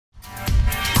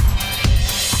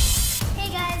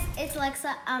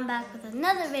Alexa. I'm back with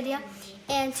another video,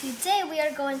 and today we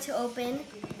are going to open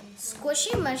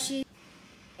Smooshy Mushy,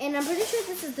 and I'm pretty sure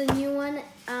this is the new one.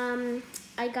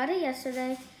 I got it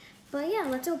yesterday, but yeah,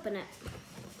 let's open it.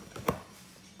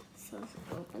 So let's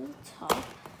open the top.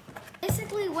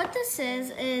 Basically, what this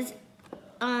is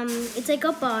it's like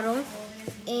a bottle,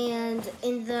 and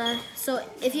so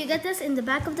if you get this in the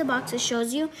back of the box, it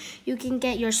shows you can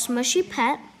get your smushy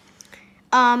pet.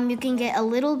 You can get a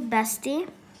little bestie.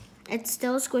 It's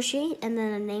still squishy, and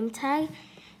then a name tag,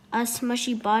 a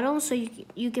smushy bottle, so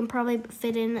you can probably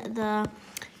fit in the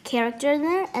character in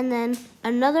there, and then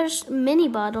another mini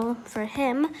bottle for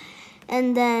him,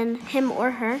 and then him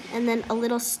or her, and then a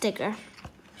little sticker.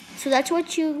 So that's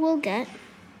what you will get.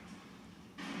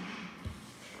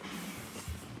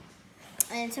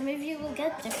 And some of you will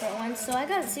get different ones. So I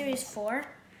got series 4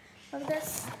 of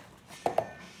this.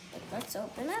 Let's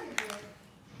open it.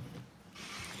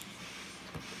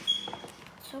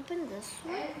 Let's open this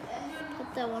one.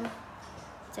 Put that one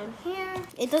down here.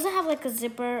 It doesn't have like a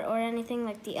zipper or anything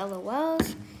like the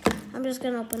LOLs. I'm just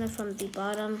gonna open it from the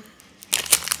bottom.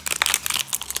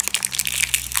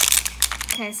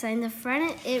 Okay, so in the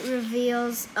front it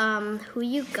reveals who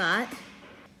you got.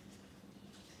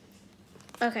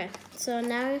 Okay, so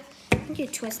now you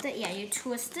twist it. Yeah, you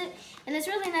twist it. And it's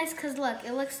really nice because look,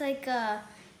 it looks like a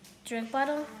drink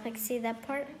bottle. Like, see that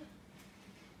part?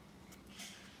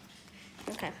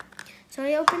 Okay, so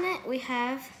we open it. We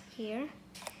have here,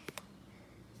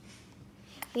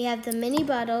 we have the mini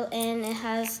bottle, and it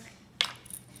has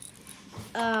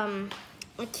a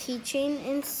keychain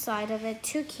inside of it,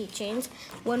 2 keychains,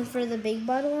 one for the big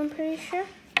bottle, I'm pretty sure.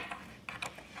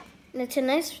 And it's a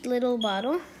nice little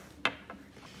bottle.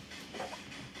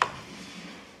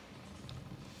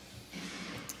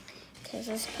 Okay,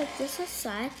 so let's put this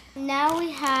aside. Now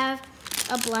we have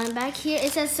a blind bag here.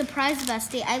 It says surprise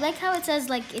bestie. I like how it says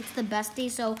like it's the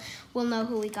bestie, so we'll know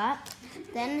who we got.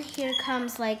 Then here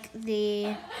comes like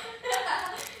the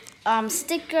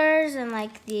stickers and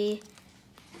like the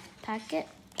packet.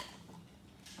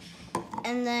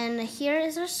 And then here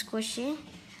is our squishy.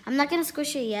 I'm not gonna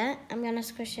squish it yet. I'm gonna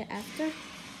squish it after.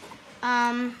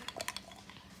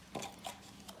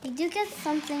 We do get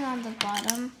something on the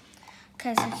bottom.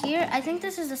 Okay, so here, I think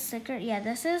this is a sticker. Yeah,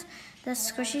 this is the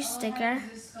squishy sticker.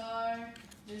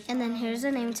 And then here's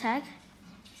a name tag.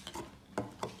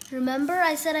 Remember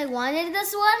I said I wanted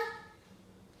this one?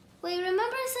 Wait, remember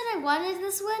I said I wanted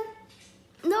this one?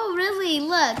 No, really,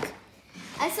 look.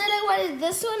 I said I wanted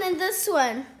this one and this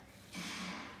one.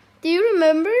 Do you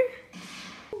remember?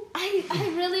 I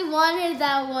really wanted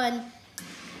that one.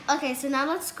 Okay, so now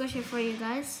let's squish it for you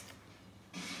guys.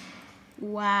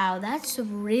 Wow, that's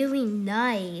really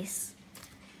nice.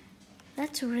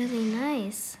 That's really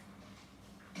nice.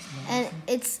 And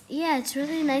it's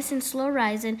really nice and slow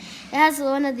rising. It has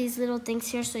one of these little things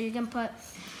here, so you can put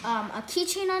a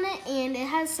keychain on it, and it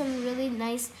has some really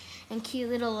nice and cute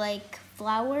little like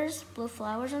flowers, blue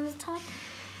flowers on the top.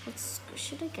 Let's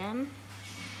squish it again.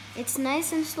 It's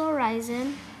nice and slow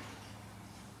rising.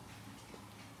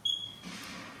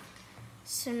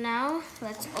 So now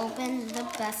let's open the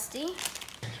bestie.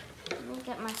 Let me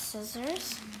get my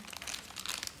scissors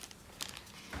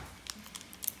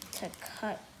to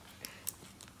cut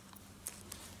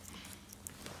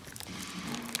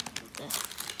this.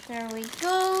 There we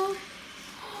go.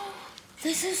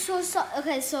 This is so soft.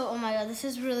 Okay, so oh my god, this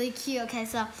is really cute. Okay,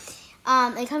 so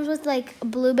it comes with like a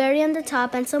blueberry on the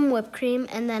top and some whipped cream,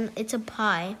 and then it's a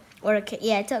pie or a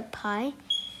yeah, it's a pie.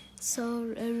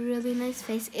 So a really nice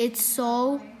face. This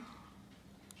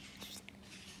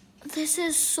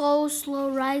is so slow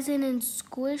rising and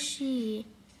squishy.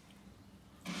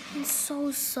 It's so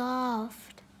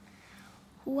soft.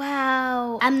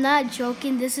 Wow. I'm not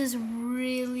joking. This is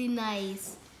really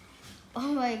nice.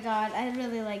 Oh my god. I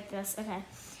really like this. Okay.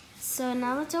 So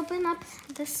now let's open up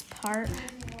this part.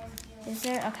 Is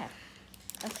there? Okay.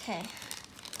 Okay.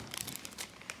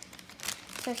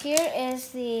 So here is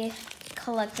the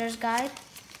collector's guide.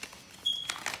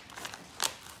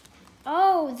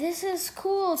 Oh, this is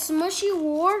cool. Smooshy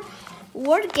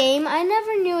word game. I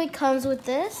never knew it comes with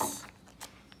this.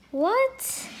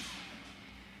 What?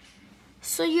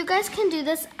 So you guys can do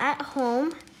this at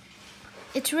home.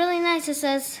 It's really nice. It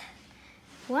says,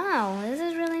 wow, this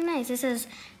is really nice. It says,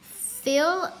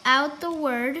 fill out the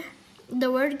word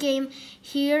game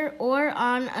here or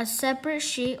on a separate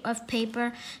sheet of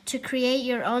paper to create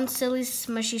your own silly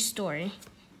smushy story.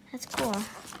 That's cool.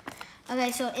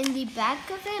 Okay, so in the back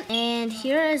of it, and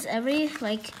here is every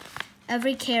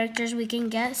characters we can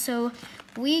get. So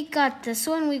we got this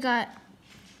one. We got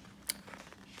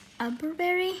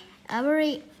Aberry,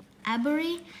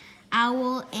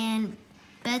 owl and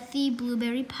Bethy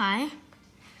blueberry pie.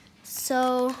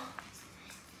 So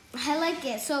I like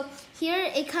it. So here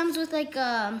it comes with like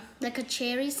a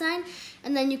cherry sign,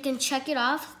 and then you can check it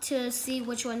off to see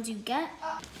which ones you get.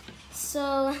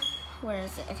 So where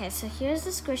is it? Okay, so here's the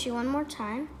squishy one more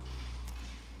time.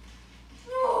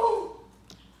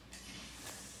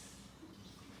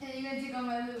 And you're gonna take on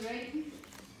my loot, right?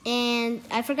 And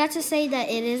I forgot to say that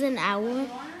it is an owl. And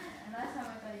last time I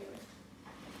thought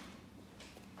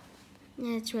you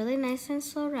were. Yeah, it's really nice and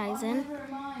slow rising.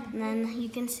 And then you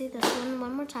can see this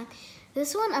one more time.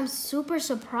 This one, I'm super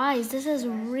surprised. This is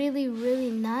really,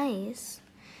 really nice.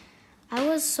 I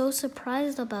was so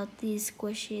surprised about these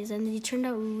squishies, and they turned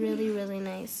out really, really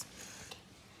nice.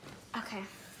 Okay,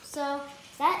 so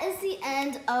that is the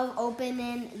end of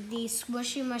opening the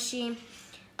Smooshy Mushy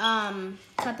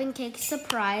cupcake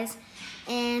surprise.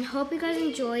 And hope you guys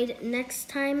enjoyed. Next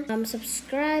time,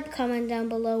 subscribe, comment down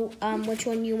below which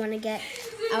one you want to get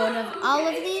out of all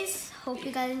of these. Hope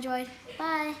you guys enjoyed.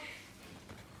 Bye.